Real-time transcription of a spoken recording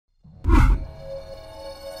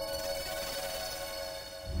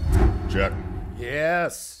Chuck,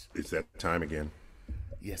 Yes. it's that time again.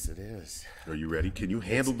 Yes, it is. Are you ready? Can you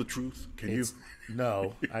handle the truth? Can you?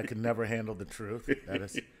 No, I can never handle the truth.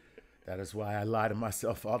 That is why I lie to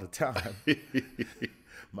myself all the time.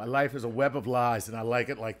 My life is a web of lies, and I like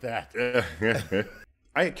it like that.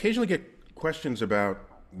 I occasionally get questions about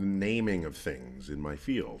the naming of things in my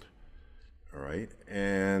field. All right,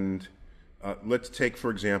 and let's take,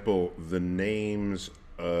 for example, the names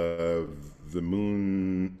of the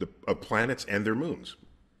moon, of planets and their moons.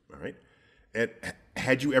 All right, and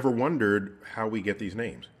had you ever wondered how we get these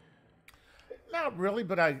names? Not really,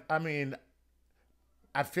 but I mean,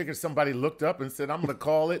 I figured somebody looked up and said, I'm going to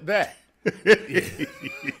call it that.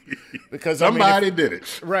 Because somebody did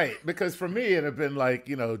it. Right, because for me, it'd have been like,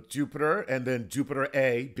 Jupiter, and then Jupiter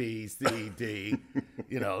A, B, C, D,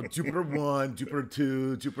 Jupiter 1, Jupiter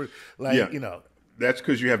 2, Jupiter, That's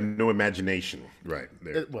because you have no imagination, right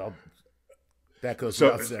there. Well, that goes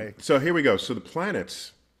without saying. So here we go. So the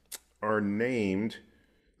planets are named,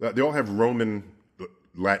 they all have Roman,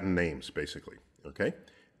 Latin names, basically, okay?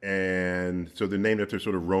 And so they're named after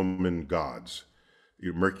sort of Roman gods.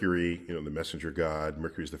 Mercury, the messenger god.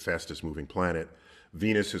 Mercury is the fastest moving planet.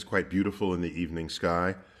 Venus is quite beautiful in the evening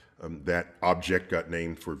sky. That object got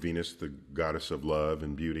named for Venus, the goddess of love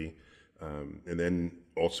and beauty. And then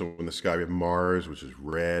also in the sky we have Mars, which is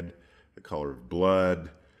red, the color of blood.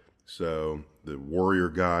 So the warrior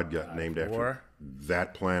god got named after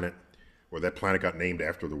that planet, or that planet got named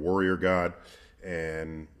after the warrior god.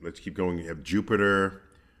 And let's keep going. You have Jupiter,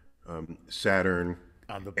 Saturn,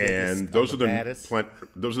 and those are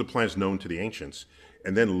the planets known to the ancients.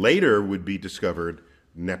 And then later would be discovered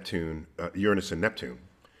Neptune, Uranus and Neptune.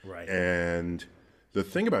 Right. And the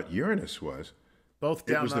thing about Uranus was both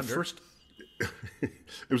down under.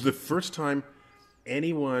 It was the first time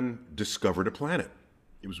anyone discovered a planet.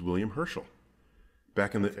 It was William Herschel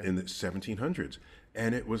back in the 1700s.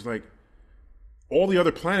 And it was like all the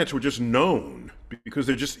other planets were just known because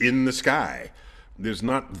they're just in the sky. There's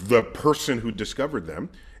not the person who discovered them.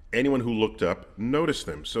 Anyone who looked up noticed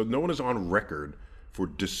them. So no one is on record for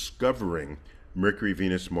discovering Mercury,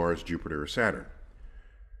 Venus, Mars, Jupiter, or Saturn.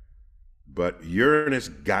 But Uranus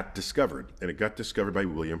got discovered, and it got discovered by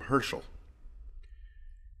William Herschel.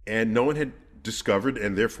 And no one had discovered,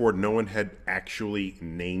 and therefore no one had actually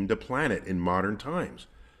named a planet in modern times.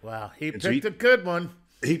 Wow, he picked a good one.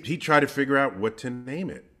 He tried to figure out what to name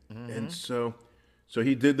it. Mm-hmm. And so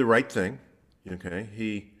he did the right thing. Okay,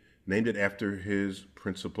 he named it after his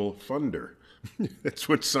principal funder. That's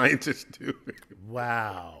what scientists do.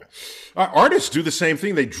 Wow. Artists do the same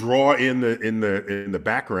thing. They draw in the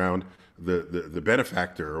background the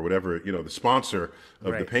benefactor or whatever, the sponsor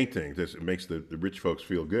of the painting. It makes the rich folks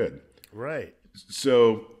feel good. Right.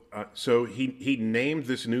 So he named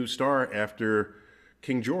this new star after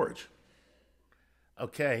King George.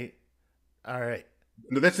 Okay. All right.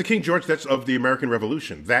 No, that's the King George. That's of the American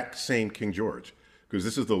Revolution. That same King George, because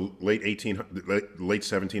this is the late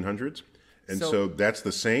 1700s, and so that's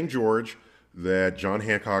the same George that John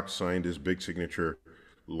Hancock signed his big signature,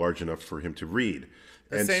 large enough for him to read.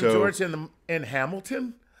 The same George in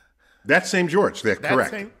Hamilton. That same George. That's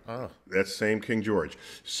correct. That same King George.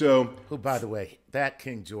 So, who, by the way, that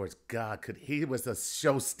King George, God, he was a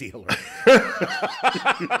show stealer.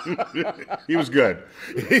 He was good.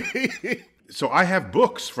 So I have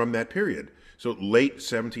books from that period. So late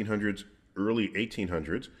 1700s, early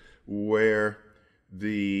 1800s, where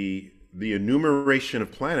the enumeration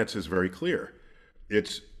of planets is very clear.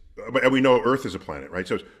 And we know Earth is a planet, right?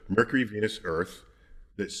 So it's Mercury, Venus, Earth.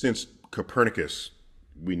 That since Copernicus,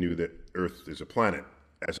 we knew that Earth is a planet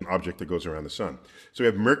as an object that goes around the sun. So we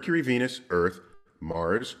have Mercury, Venus, Earth,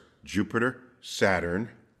 Mars, Jupiter, Saturn.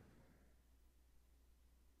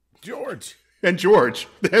 George. And George.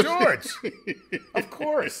 George. Of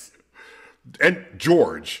course. And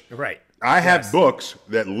George. Right. I have books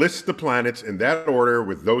that list the planets in that order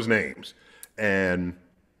with those names. And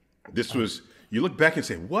this was, you look back and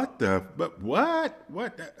say, what? And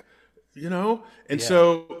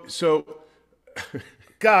so.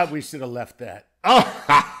 God, we should have left that.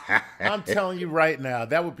 I'm telling you right now,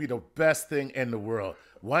 that would be the best thing in the world.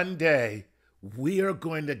 One day, we are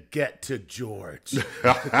going to get to George.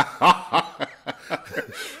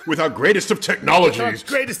 With our greatest of technologies. With our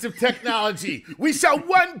greatest of technology. We shall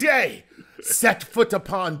one day set foot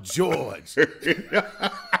upon George. Or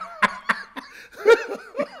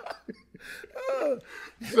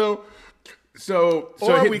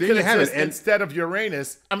we could have just, instead of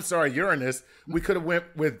Uranus, we could have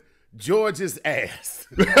went with George's ass.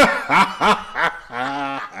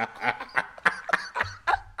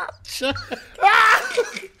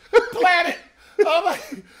 Planet. Oh my!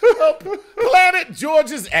 Planet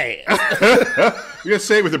George's ass. You gotta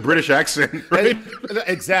say it with a British accent, right?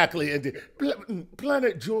 Exactly.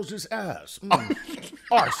 Planet George's ass.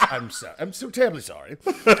 Arse, I'm so terribly sorry.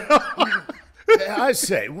 I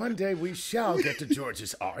say, one day we shall get to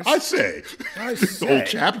George's arse. I say. Old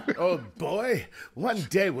chap. Oh, boy, one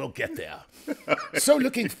day we'll get there. So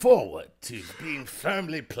looking forward to being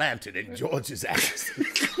firmly planted in George's ass.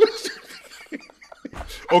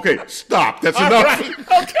 Okay, stop. That's All enough. right,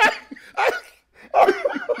 okay.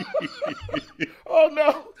 Oh,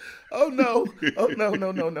 no. Oh, no. Oh,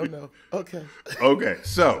 no. Okay. Okay,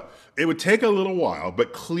 so it would take a little while,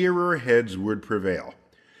 but clearer heads would prevail.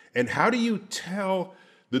 And how do you tell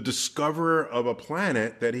the discoverer of a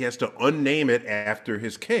planet that he has to unname it after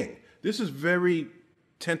his king? This is very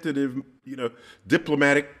tentative,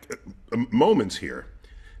 diplomatic moments here.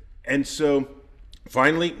 And so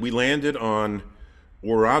finally we landed on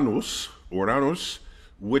Uranus,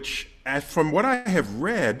 which, from what I have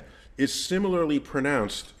read, is similarly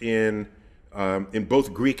pronounced in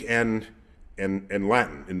both Greek and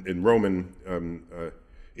Latin, in Roman.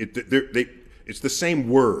 It's the same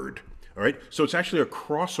word, all right? So it's actually a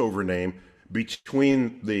crossover name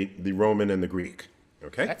between the Roman and the Greek,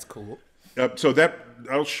 okay? That's cool. So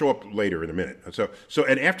that'll show up later in a minute. So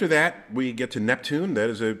and after that, we get to Neptune. That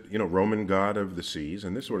is a Roman god of the seas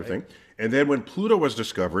and this sort of thing. And then when Pluto was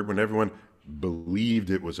discovered, when everyone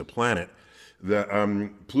believed it was a planet,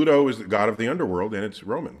 Pluto is the god of the underworld, and it's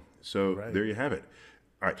Roman. So there you have it.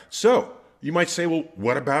 All right. So you might say, well,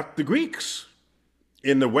 what about the Greeks?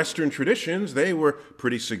 In the Western traditions, they were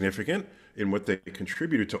pretty significant in what they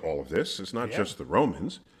contributed to all of this. It's not just the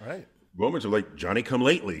Romans. Right. Romans are like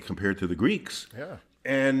Johnny-come-lately compared to the Greeks. Yeah.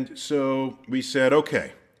 And so we said,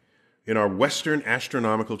 okay, in our Western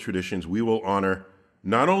astronomical traditions, we will honor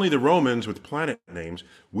not only the Romans with planet names,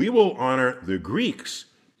 we will honor the Greeks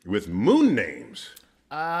with moon names.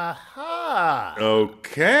 Aha.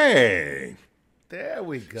 Okay. There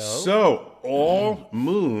we go. So all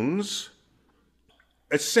moons,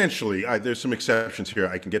 essentially, there's some exceptions here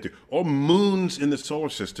I can get to. All moons in the solar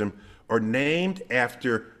system are named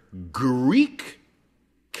after Greek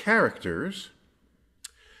characters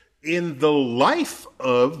in the life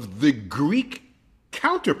of the Greek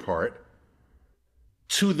counterpart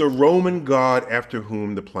to the Roman god after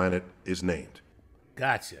whom the planet is named.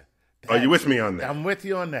 Gotcha. Are you with me on that? I'm with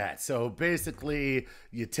you on that. So basically,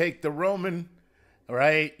 you take the Roman,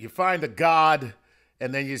 right? You find a god,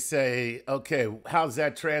 and then you say, okay, how's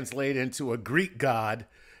that translate into a Greek god?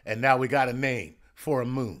 And now we got a name for a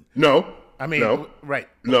moon. No. I mean, no. Right.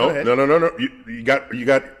 No. You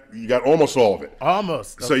got almost all of it.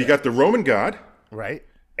 Almost. Okay. So you got the Roman god. Right.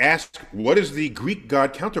 Ask, what is the Greek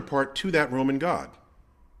god counterpart to that Roman god?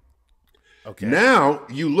 Okay. Now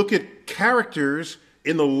you look at characters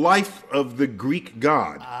in the life of the Greek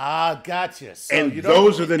god. Ah, gotcha. So and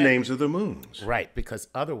those are the names of the moons. Right, because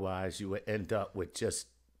otherwise you would end up with just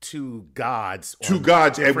two gods. Two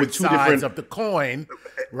gods and with two sides different of the coin.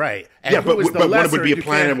 Right. And yeah, but one would be a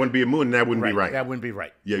planet and one would be a moon, and that wouldn't be right. That wouldn't be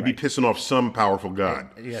right. Yeah, you'd be pissing off some powerful god.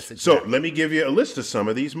 Yes, exactly. So let me give you a list of some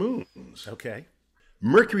of these moons. Okay.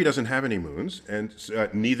 Mercury doesn't have any moons, and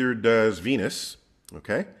neither does Venus.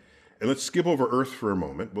 Okay? And let's skip over Earth for a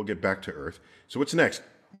moment. We'll get back to Earth. So what's next?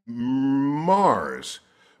 Mars.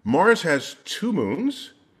 Mars has 2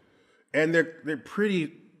 moons, and they're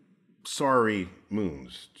pretty sorry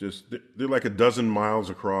moons. They're like a dozen miles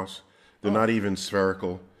across. They're not even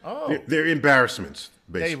spherical. Oh. They're embarrassments,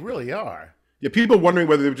 basically. They really are. Yeah, people wondering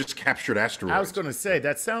whether they were just captured asteroids. I was going to say,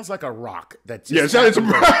 that sounds like a rock. That just it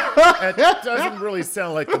doesn't really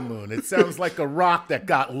sound like the moon. It sounds like a rock that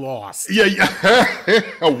got lost. Yeah.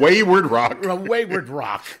 A wayward rock. A wayward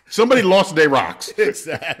rock. Somebody lost their rocks.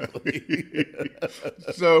 Exactly.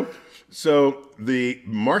 So the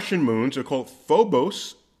Martian moons are called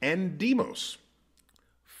Phobos and Deimos.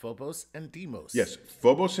 Phobos and Deimos. Yes,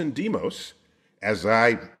 Phobos and Deimos, as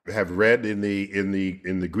I have read in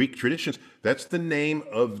the Greek traditions, that's the name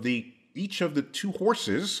of each of the 2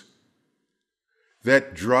 horses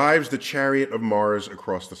that drives the chariot of Mars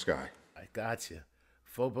across the sky. I gotcha.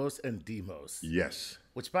 Phobos and Deimos. Yes.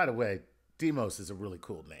 Which, by the way, Deimos is a really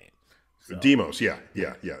cool name. So, Deimos, yeah.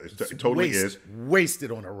 It totally is.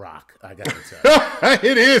 Wasted on a rock, I got to tell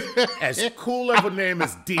you. It is. As cool of a name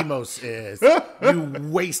as Deimos is, you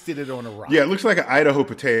wasted it on a rock. Yeah, it looks like an Idaho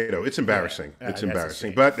potato. It's embarrassing. Yeah. It's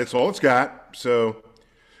embarrassing, but that's all it's got. So,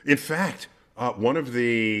 in fact, one of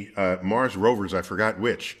the Mars rovers, I forgot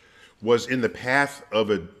which, was in the path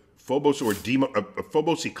of a Phobos or a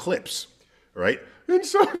Phobos eclipse, right? And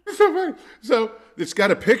so it's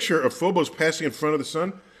got a picture of Phobos passing in front of the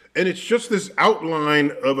sun, And it's just this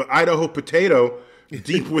outline of an Idaho potato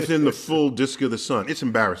deep within the full disk of the sun. It's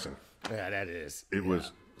embarrassing. Yeah, that is. It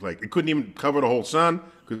was like, it couldn't even cover the whole sun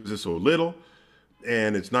because it's so little,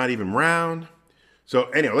 and it's not even round. So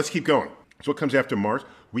anyhow, let's keep going. So what comes after Mars?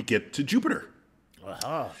 We get to Jupiter.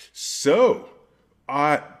 Uh-huh. So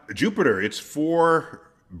Jupiter, its 4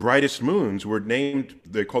 brightest moons were named,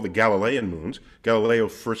 they're called the Galilean moons. Galileo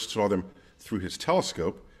first saw them through his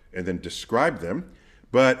telescope and then described them.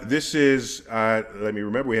 But this is, let me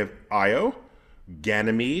remember, we have Io,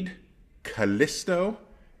 Ganymede, Callisto,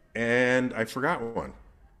 and I forgot one.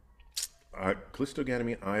 Callisto,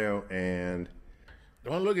 Ganymede, Io, and...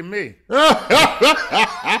 Don't look at me.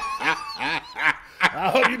 I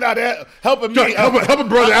hope you're not helping me. Help a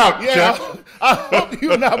brother out, yeah, Chuck. I hope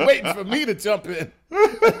you're not waiting for me to jump in.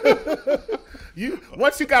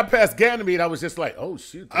 Once you got past Ganymede, I was just like, oh,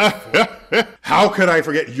 shoot. How could I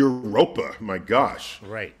forget Europa? My gosh.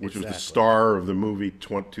 Right. Which was the star of the movie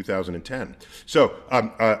 2010. So,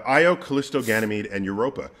 Io, Callisto, Ganymede, and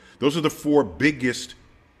Europa. Those are the 4 biggest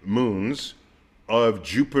moons of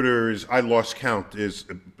Jupiter's, I lost count, is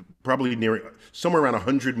probably near somewhere around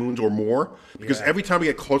 100 moons or more, because every time we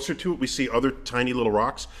get closer to it, we see other tiny little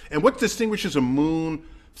rocks. And what distinguishes a moon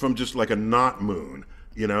from just like a not moon?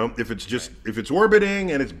 You know, if it's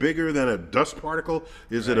orbiting and it's bigger than a dust particle,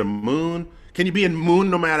 is it a moon? Can you be a moon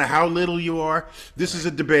no matter how little you are? This is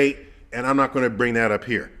a debate, and I'm not going to bring that up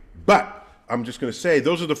here. But I'm just going to say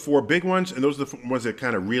those are the 4 big ones, and those are the ones that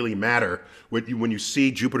kind of really matter. When you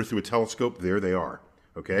see Jupiter through a telescope, there they are.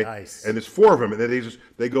 Okay? Nice. And there's 4 of them, and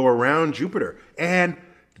they go around Jupiter. And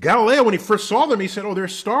Galileo, when he first saw them, he said, oh,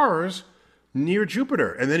 there's stars near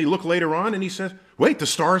Jupiter. And then he looked later on, and he says, wait, the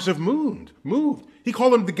stars have moved. He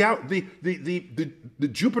called them the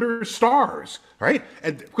Jupiter stars, right?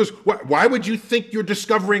 And because why would you think you're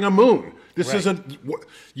discovering a moon? This isn't,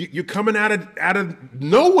 you're coming out of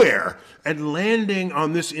nowhere and landing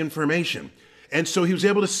on this information. And so he was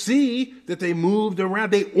able to see that they moved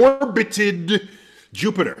around. They orbited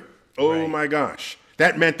Jupiter. Oh my gosh.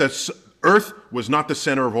 That meant that Earth was not the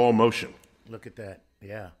center of all motion. Look at that.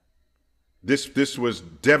 Yeah. This was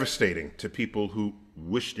devastating to people who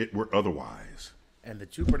wished it were otherwise. And the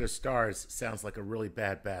Jupiter Stars sounds like a really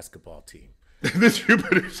bad basketball team. The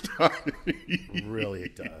Jupiter Stars. Really,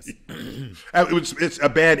 it does. It's a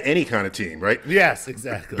bad any kind of team, right? Yes,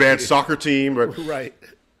 exactly. Bad soccer team. But... Right.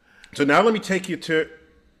 So now let me take you to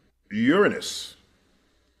Uranus.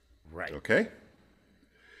 Right. Okay?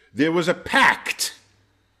 There was a pact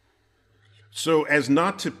so as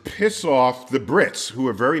not to piss off the Brits, who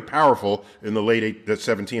were very powerful in the late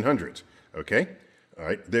 1700s. Okay? All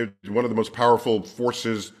right? They're one of the most powerful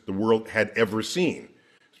forces the world had ever seen,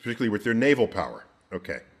 particularly with their naval power.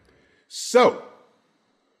 Okay. So,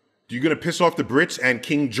 you're going to piss off the Brits and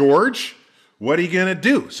King George? What are you going to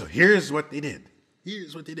do? So here's what they did.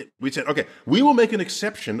 We said, okay, we will make an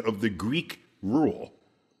exception of the Greek rule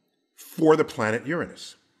for the planet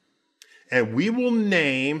Uranus. And we will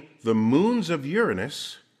name the moons of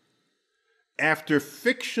Uranus after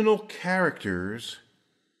fictional characters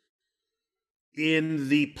in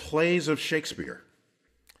the plays of Shakespeare.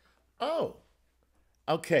 Oh,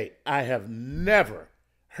 okay. I have never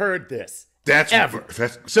heard this.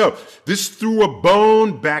 So this threw a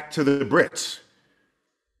bone back to the Brits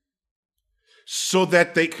so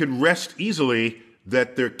that they could rest easily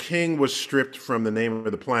that their king was stripped from the name of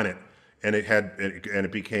the planet and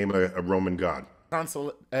it became a Roman god.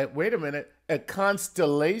 Wait a minute. A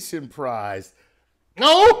constellation prize.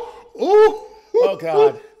 Oh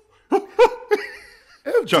God.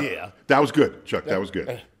 Oh, Chuck, dear. that was good. Chuck, that was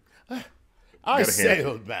good. I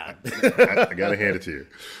sailed, man. I got to hand it to you.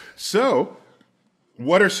 So,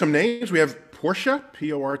 what are some names? We have Portia,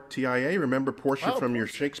 Portia. Remember Portia from your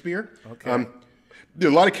Shakespeare? Okay. There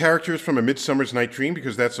are a lot of characters from A Midsummer's Night Dream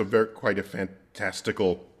because that's quite a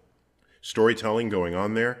fantastical storytelling going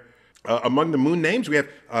on there. Among the moon names, we have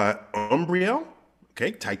Umbriel,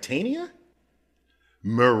 okay, Titania,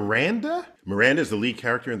 Miranda. Miranda is the lead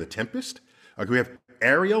character in The Tempest. We have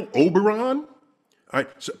Ariel, Oberon. All right,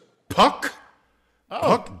 so Puck,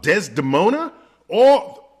 Desdemona.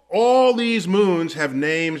 All these moons have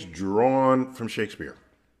names drawn from Shakespeare.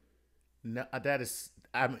 No, that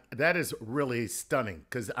is really stunning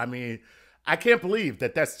because I can't believe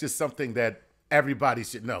that that's just something that everybody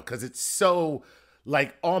should know because it's so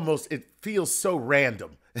it feels so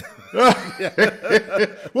random. Well,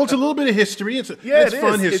 it's a little bit of history. It's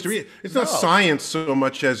fun history. It's not science so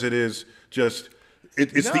much as it is just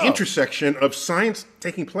it's the intersection of science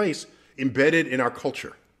taking place embedded in our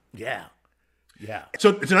culture. Yeah. Yeah.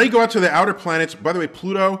 So now you go out to the outer planets. By the way,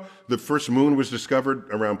 Pluto, the first moon was discovered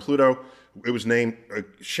around Pluto. It was named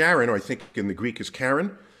Charon, or I think in the Greek is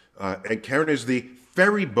Charon. And Charon is the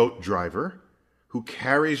ferry boat driver who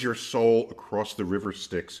carries your soul across the river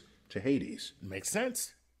Styx to Hades. Makes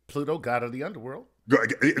sense. Pluto, god of the underworld.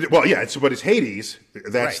 Well, yeah, but it's Hades.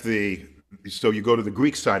 That's Right. so you go to the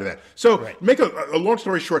Greek side of that. So make a long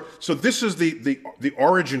story short. So this is the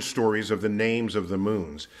origin stories of the names of the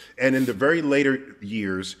moons. And in the very later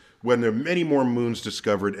years, when there are many more moons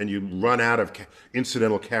discovered and you run out of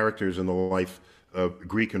incidental characters in the life of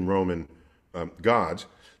Greek and Roman gods.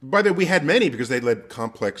 By the way, we had many because they led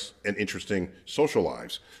complex and interesting social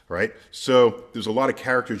lives, right? So there's a lot of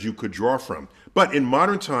characters you could draw from. But in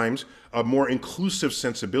modern times, a more inclusive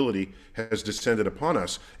sensibility has descended upon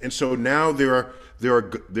us, and so now there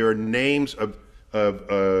are names of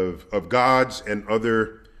gods and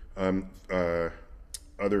other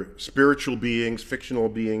spiritual beings, fictional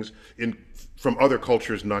beings from other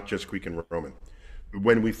cultures, not just Greek and Roman.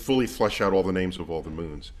 When we fully flesh out all the names of all the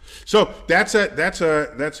moons, so that's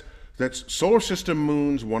Solar System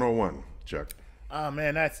Moons 101, Chuck. Oh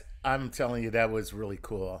man, I'm telling you, that was really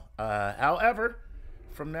cool. However,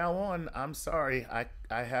 from now on, I'm sorry, I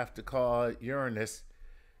have to call Uranus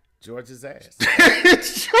George's ass.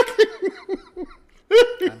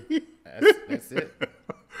 That's it.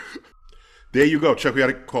 There you go, Chuck. We got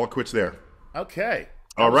to call it quits there. Okay.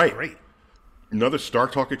 All right. Great. Another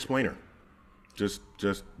StarTalk explainer. Just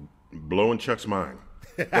blowing Chuck's mind.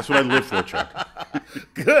 That's what I live for, Chuck.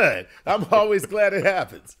 Good. I'm always glad it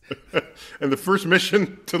happens. And the first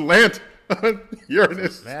mission to land on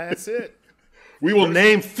Uranus. That's it. We will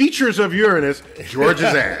name features of Uranus George's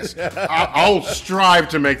ass. I'll strive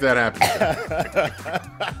to make that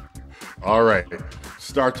happen. All right.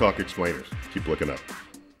 StarTalk explainers. Keep looking up.